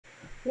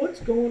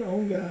What's going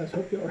on, guys?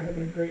 Hope you are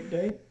having a great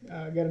day.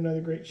 I got another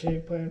great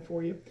shave plan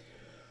for you.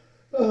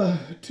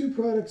 Two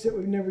products that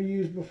we've never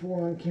used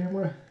before on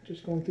camera.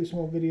 Just going through some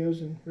old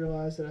videos and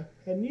realized that I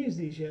hadn't used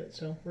these yet,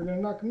 so we're going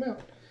to knock them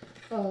out.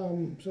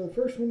 So the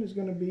first one is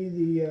going to be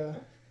the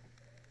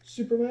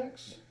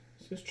SuperMax.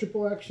 It says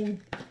triple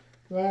action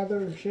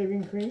lather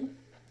shaving cream.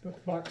 What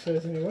the box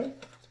says anyway.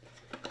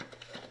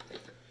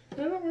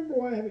 And I don't remember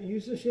why I haven't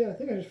used this yet. I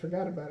think I just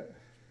forgot about it.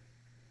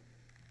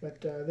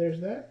 But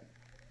there's that.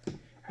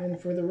 And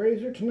for the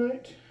razor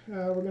tonight,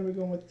 we're going to be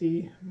going with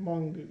the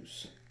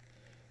Mongoose.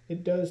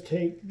 It does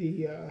take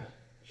the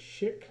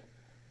Schick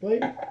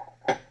blade.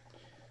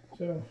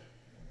 So,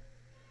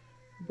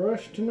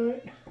 brush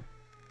tonight.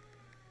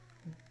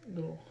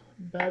 Little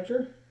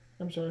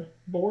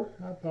boar.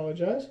 I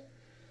apologize.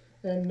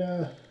 And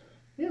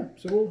yeah,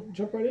 so we'll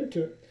jump right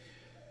into it.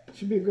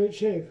 Should be a great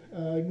shave.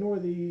 Ignore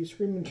the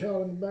screaming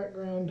child in the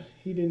background.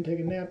 He didn't take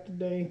a nap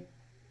today.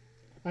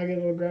 I get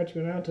a little grouchy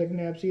when I don't take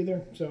naps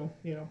either, so,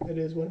 you know, it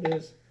is what it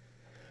is.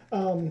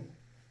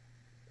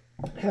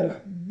 Had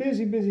a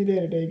busy day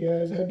today,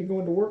 guys. I had to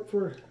go into work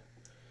for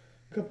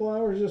a couple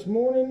hours this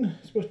morning.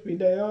 It's supposed to be a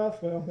day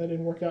off. Well, that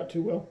didn't work out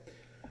too well.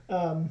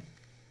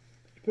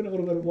 Putting a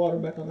little bit of water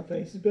back on the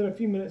face. It's been a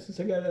few minutes since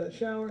I got out of the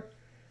shower,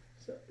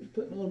 so just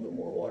putting a little bit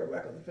more water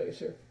back on the face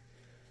here.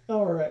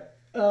 All right.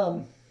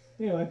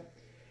 Anyway,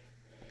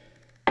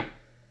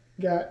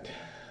 got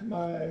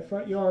my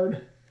front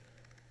yard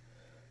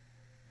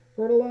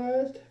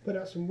fertilized, put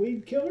out some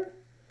weed killer,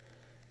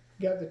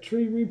 got the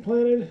tree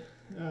replanted,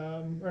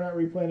 or not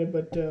replanted,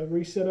 but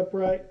reset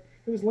upright.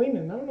 It was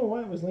leaning. I don't know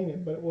why it was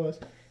leaning, but it was.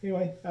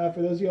 Anyway,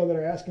 for those of y'all that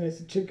are asking, it's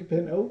a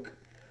chinkapin oak.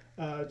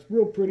 It's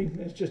real pretty.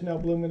 It's just now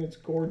blooming. It's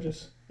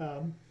gorgeous.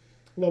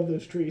 Love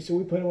those trees. So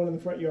we planted one in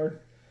the front yard.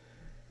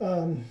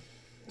 So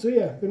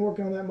yeah, been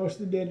working on that most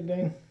of the day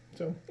today.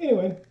 So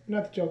anyway,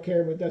 not that y'all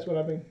care, but that's what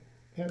I've been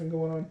having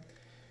going on.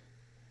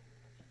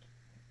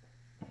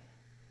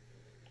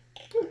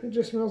 It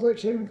just smells like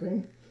shaving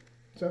cream.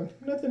 So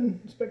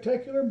nothing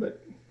spectacular,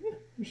 but yeah,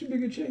 it should be a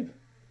good shave.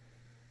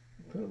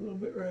 Put a little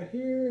bit right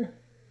here.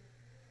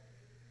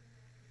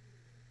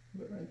 A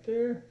bit right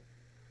there.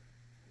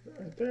 A bit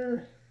right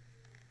there.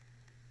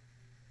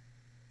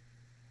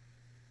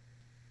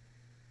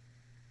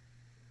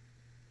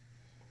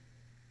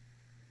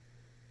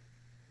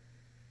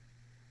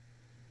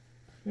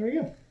 There we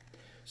go.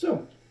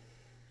 So,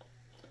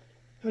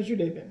 how's your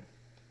day been?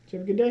 Did you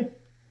have a good day?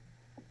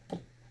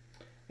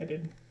 I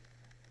did.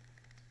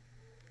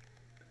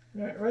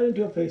 All right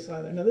into a face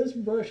lather. Now this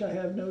brush, I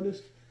have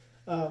noticed,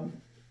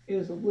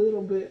 is a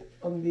little bit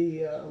on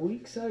the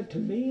weak side to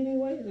me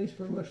anyway, at least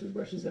for most of the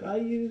brushes that I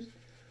use.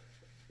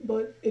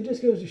 But it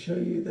just goes to show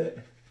you that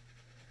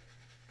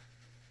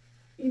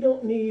you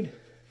don't need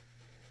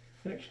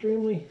an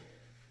extremely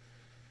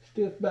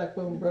stiff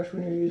backbone brush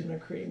when you're using a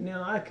cream.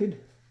 Now I could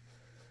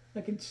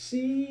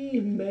see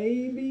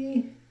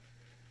maybe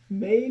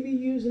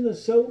using a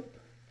soap,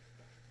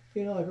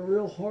 you know, like a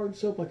real hard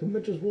soap, like a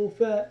Mitchell's Wool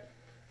Fat.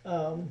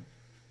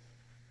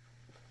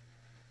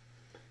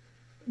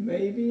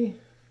 Maybe,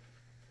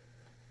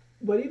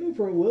 but even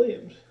for a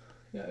Williams,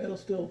 yeah, it'll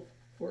still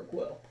work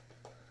well.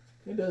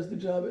 It does the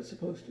job it's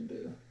supposed to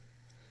do.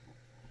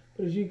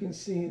 But as you can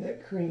see,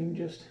 that cream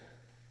just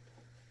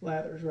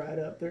lathers right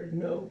up. There's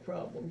no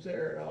problems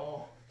there at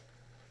all,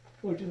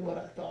 which is what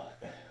I thought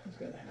was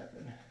going to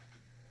happen.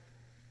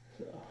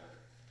 So,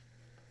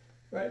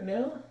 right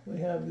now we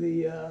have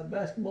the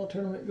basketball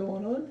tournament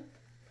going on.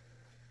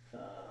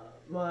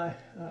 My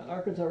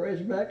Arkansas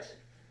Razorbacks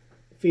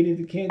defeated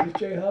the Kansas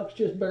Jayhawks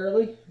just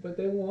barely, but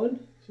they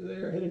won, so they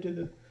are headed to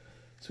the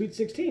Sweet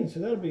 16,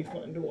 so that'll be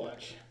fun to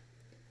watch.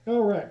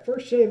 All right,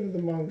 first shave of the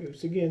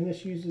Mongoose. Again,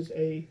 this uses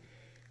a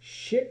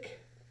Schick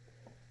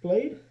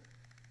blade.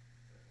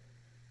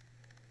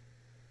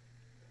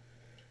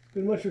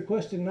 Been much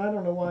requested, and I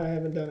don't know why I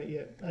haven't done it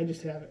yet. I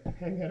just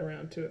haven't got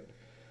around to it.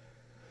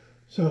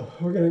 So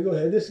we're going to go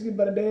ahead. This is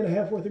about a day and a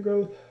half worth of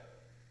growth.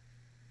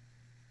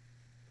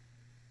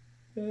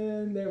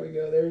 And there we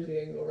go. There's the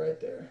angle right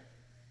there.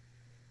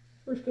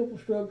 First couple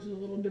strokes is a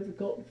little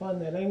difficult to find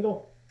that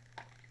angle.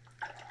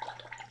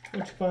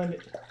 Once you find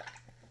it,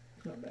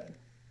 it's not bad.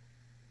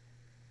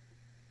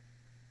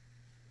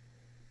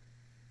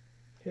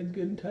 Head's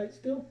good and tight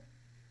still.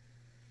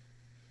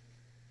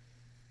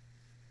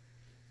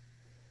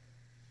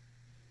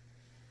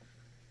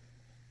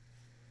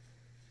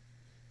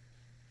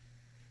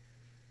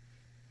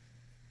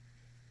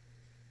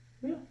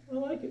 Yeah, I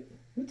like it.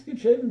 It's a good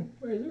shaving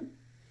razor.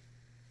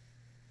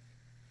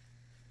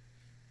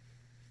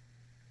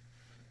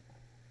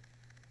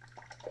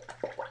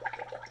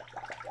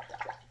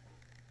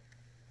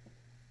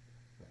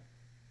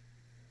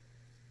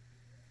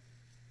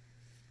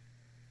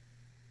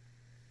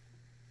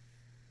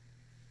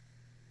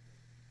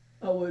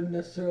 I wouldn't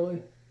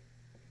necessarily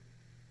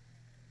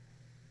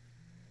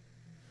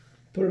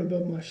put it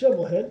above my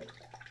shovel head,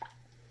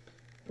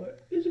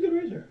 but it's a good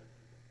razor.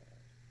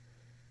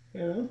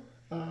 You know,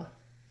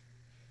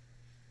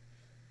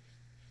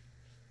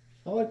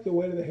 I like the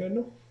weight of the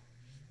handle.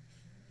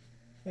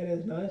 That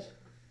is nice.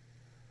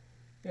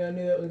 Yeah, I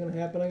knew that was going to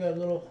happen. I got a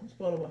little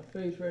spot on my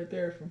face right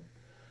there from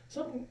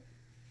something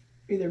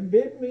either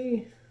bit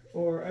me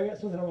or I got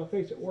something on my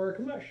face at work.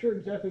 I'm not sure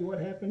exactly what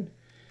happened,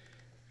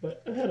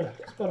 but I had a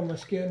spot on my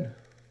skin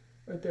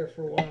right there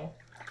for a while.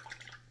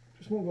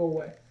 Just won't go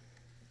away.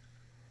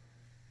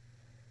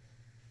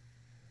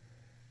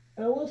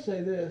 And I will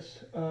say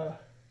this, the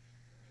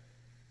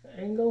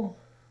angle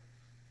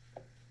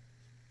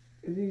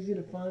is easy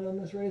to find on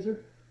this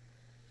razor.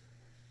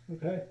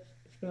 Okay,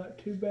 it's not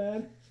too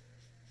bad.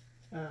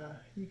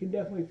 You can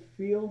definitely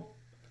feel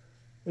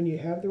when you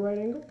have the right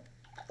angle.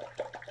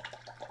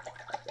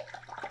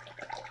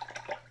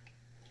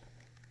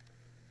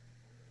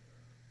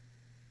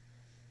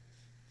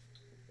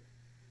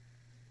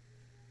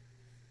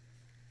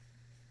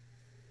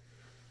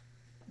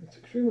 It's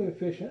extremely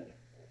efficient,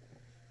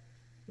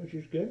 which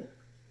is good.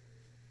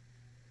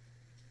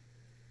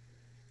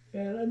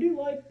 And I do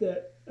like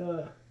that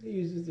it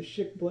uses the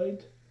Schick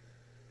blades.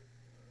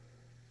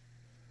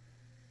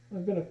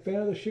 I've been a fan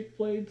of the Schick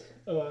blades.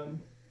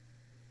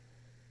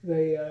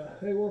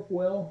 They work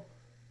well.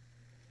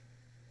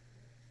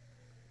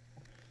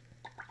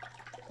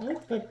 I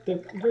like the fact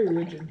they're very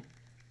rigid.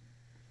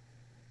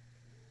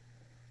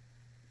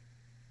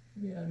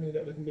 Yeah, I knew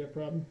that was going to be a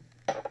problem.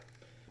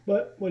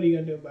 But what are you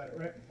going to do about it,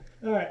 right?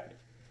 Alright,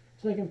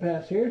 second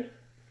pass here.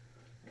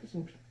 Get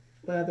some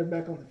lather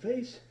back on the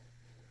face.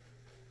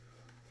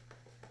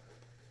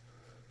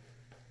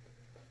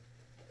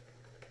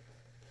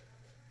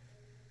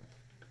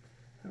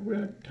 We're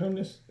going to tone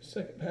this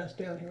second pass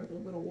down here with a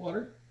little bit of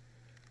water.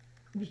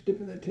 I'm just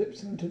dipping the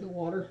tips into the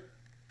water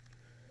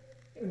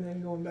and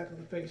then going back on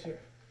the face here.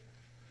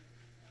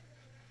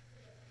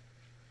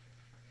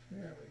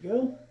 There we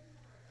go.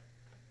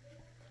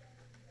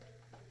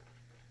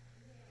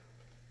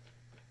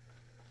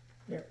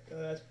 There we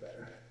go, that's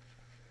better.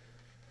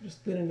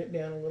 Just thinning it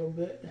down a little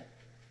bit.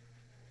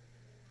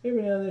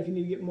 Every now and then if you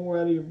need to get more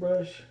out of your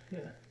brush, yeah,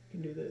 you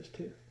can do this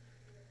too.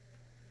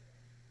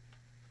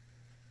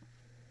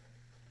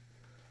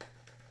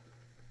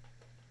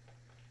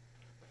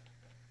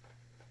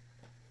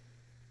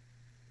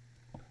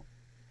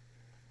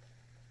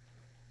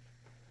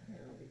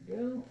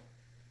 Go.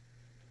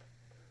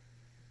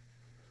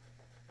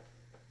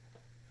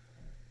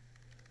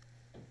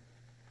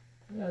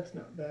 That's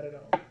not bad at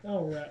all.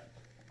 All right.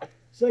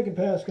 Second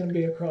pass is going to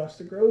be across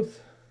the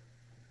growth.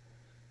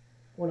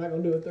 We're not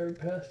going to do a third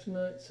pass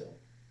tonight, so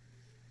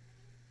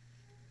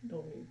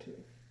don't need to.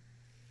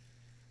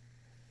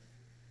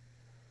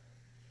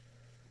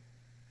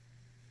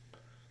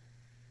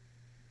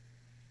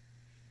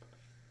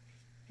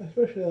 I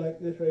especially like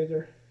this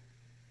razor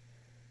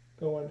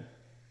going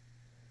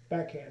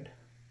backhand.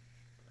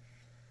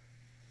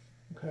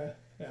 Okay,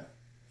 yeah.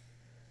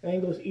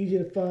 Angle is easy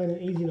to find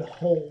and easy to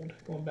hold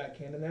going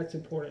backhand, and that's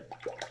important.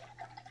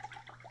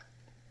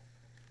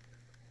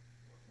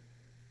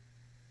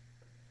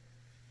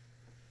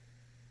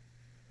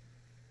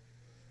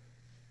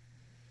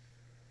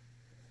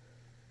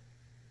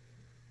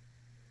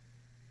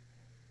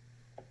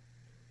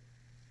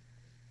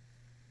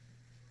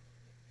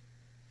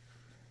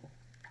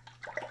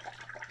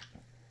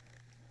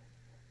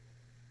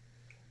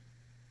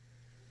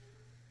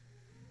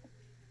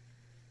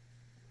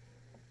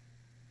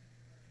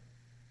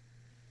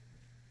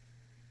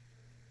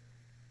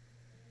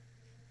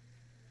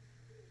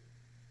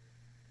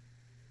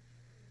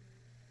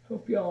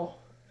 Hope y'all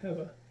have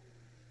a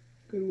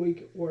good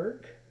week at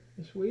work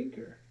this week,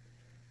 or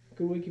a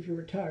good week if you're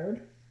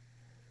retired.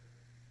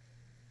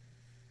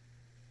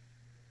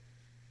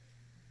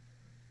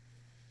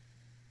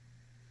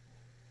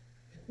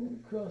 Going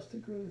across the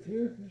growth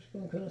here. I'm just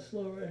going kind of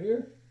slow right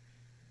here.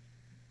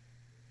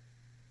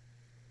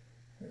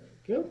 There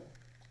we go.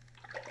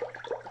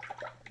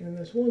 And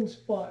this one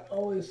spot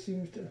always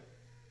seems to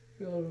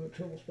be a little bit of a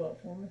trouble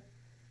spot for me.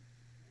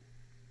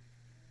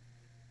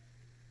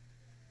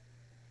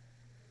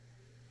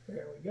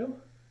 There we go.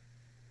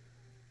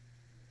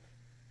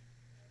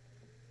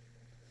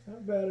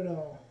 Not bad at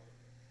all.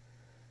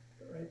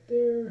 Right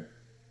there.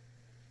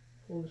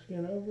 Pull the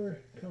skin over,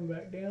 come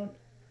back down.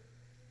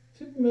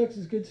 SuperMax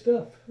is good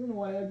stuff. I don't know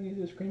why I haven't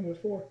used this cream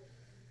before.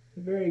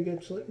 Very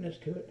good slickness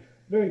to it.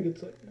 Very good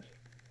slickness.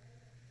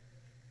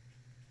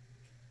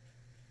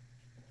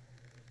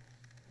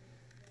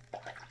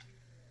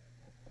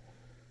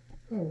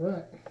 All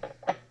right.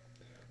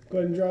 Go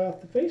ahead and dry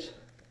off the face.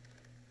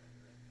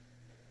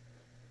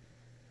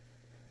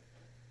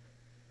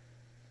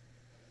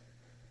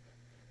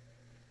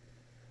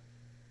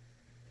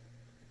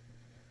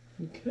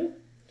 Okay,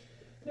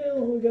 now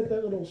we got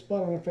that little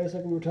spot on our face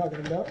like we were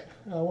talking about.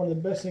 One of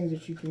the best things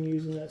that you can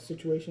use in that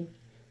situation,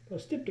 a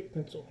styptic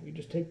pencil. You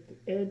just take the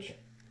edge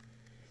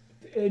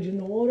in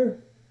the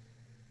water,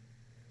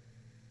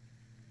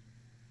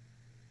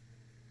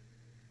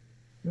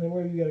 and then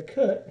where you got to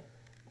cut,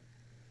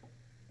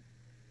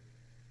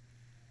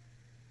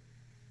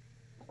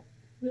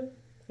 yeah,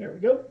 there we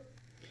go.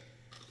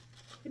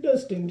 It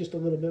does sting just a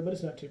little bit, but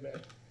it's not too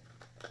bad.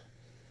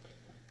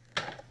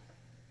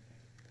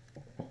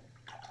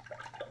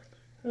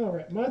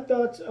 Alright, my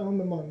thoughts on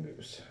the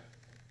Mongoose.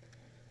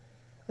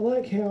 I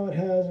like how it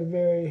has a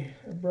very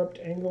abrupt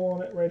angle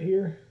on it right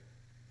here.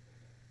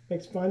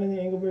 Makes finding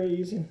the angle very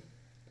easy.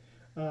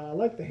 I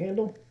like the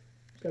handle.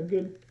 It's got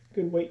good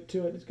weight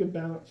to it. It's good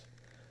balance.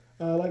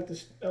 I like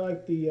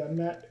the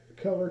matte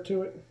color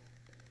to it.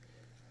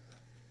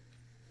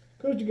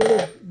 Goes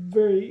together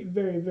very,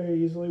 very, very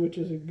easily, which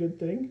is a good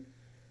thing,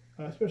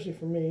 especially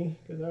for me,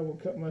 because I will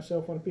cut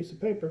myself on a piece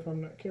of paper if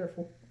I'm not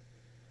careful.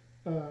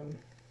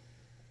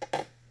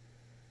 Like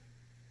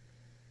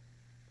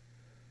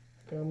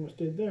I almost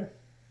did there.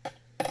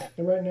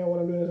 And right now what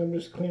I'm doing is I'm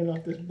just cleaning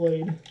off this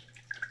blade.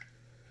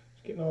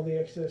 Just getting all the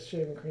excess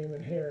shaving cream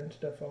and hair and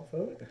stuff off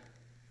of it.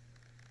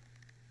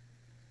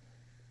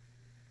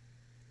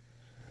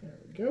 There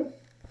we go.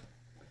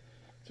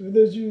 So for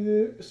those of you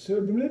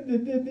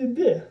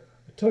that,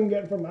 my tongue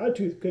got in front of my eye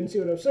tooth, couldn't see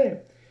what I was saying.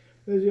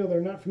 For those of you that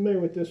are not familiar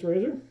with this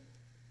razor,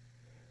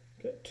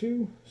 got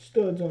 2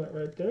 studs on it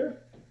right there.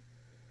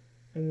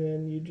 And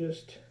then you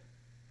just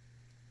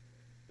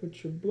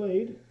put your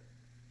blade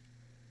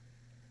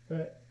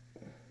right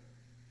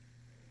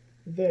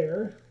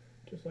there,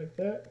 just like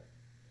that.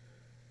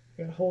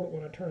 You gotta hold it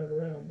when I turn it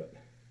around, but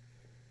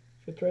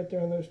fits right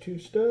there on those 2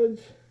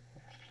 studs.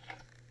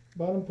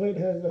 Bottom plate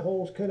has the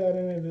holes cut out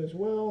in it as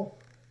well.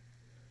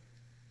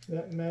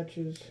 That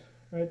matches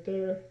right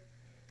there.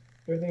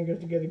 Everything goes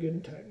together good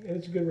and tight, and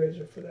it's a good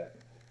razor for that.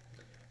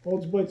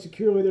 Holds blade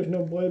securely. There's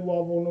no blade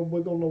wobble, no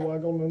wiggle, no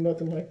waggle, no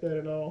nothing like that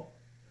at all.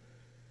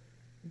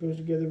 It goes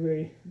together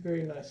very,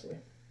 very nicely.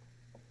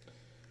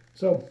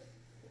 So,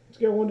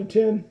 scale 1 to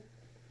 10.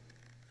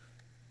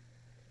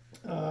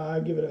 I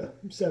give it a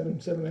 7,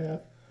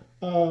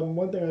 7.5.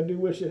 One thing I do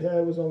wish it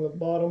had was on the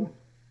bottom,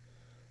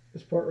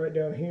 this part right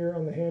down here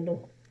on the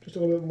handle. Just a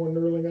little bit more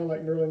knurling. I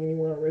like knurling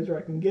anywhere on a razor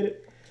I can get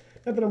it.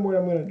 Not that I'm worried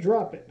I'm going to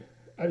drop it.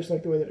 I just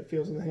like the way that it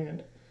feels in the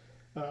hand.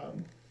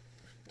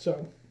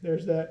 So,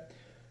 there's that.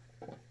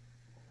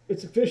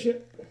 It's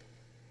efficient.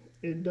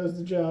 It does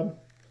the job.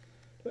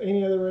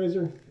 Any other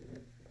razor,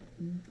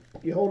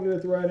 you hold it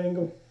at the right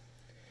angle,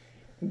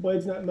 the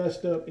blade's not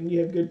messed up, and you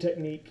have good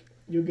technique,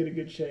 you'll get a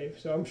good shave.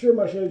 So I'm sure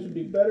my shaves would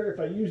be better if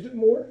I used it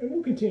more, and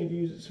we'll continue to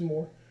use it some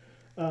more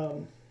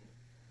and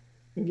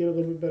get a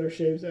little bit better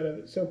shaves out of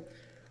it. So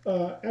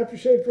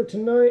aftershave for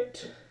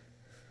tonight,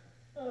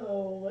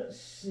 let's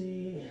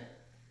see.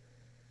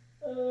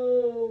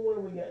 What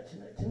do we got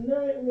tonight?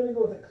 Tonight we're going to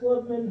go with a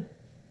Clubman.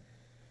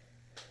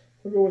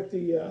 We'll go with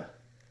the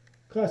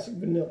classic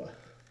vanilla,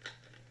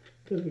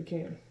 because we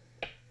can.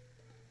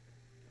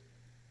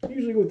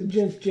 Usually go with the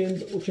Gent's Gin,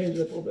 but we'll change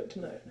it up a little bit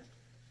tonight.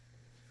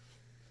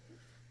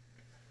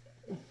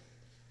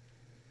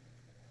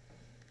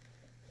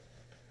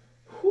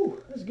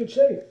 Whew, that's a good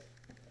shave.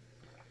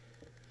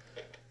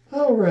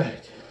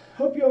 Alright,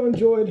 hope you all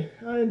enjoyed.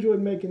 I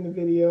enjoyed making the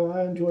video.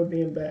 I enjoyed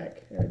being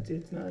back.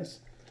 It's nice.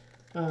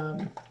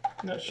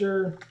 Not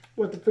sure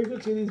what the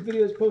frequency of these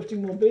videos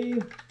posting will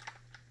be,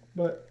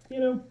 but, you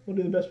know, we'll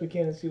do the best we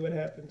can and see what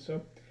happens.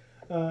 So,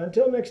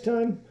 until next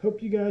time,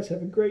 hope you guys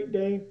have a great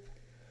day.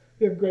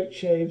 You have great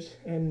shaves,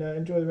 and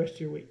enjoy the rest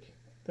of your week.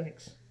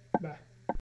 Thanks. Bye.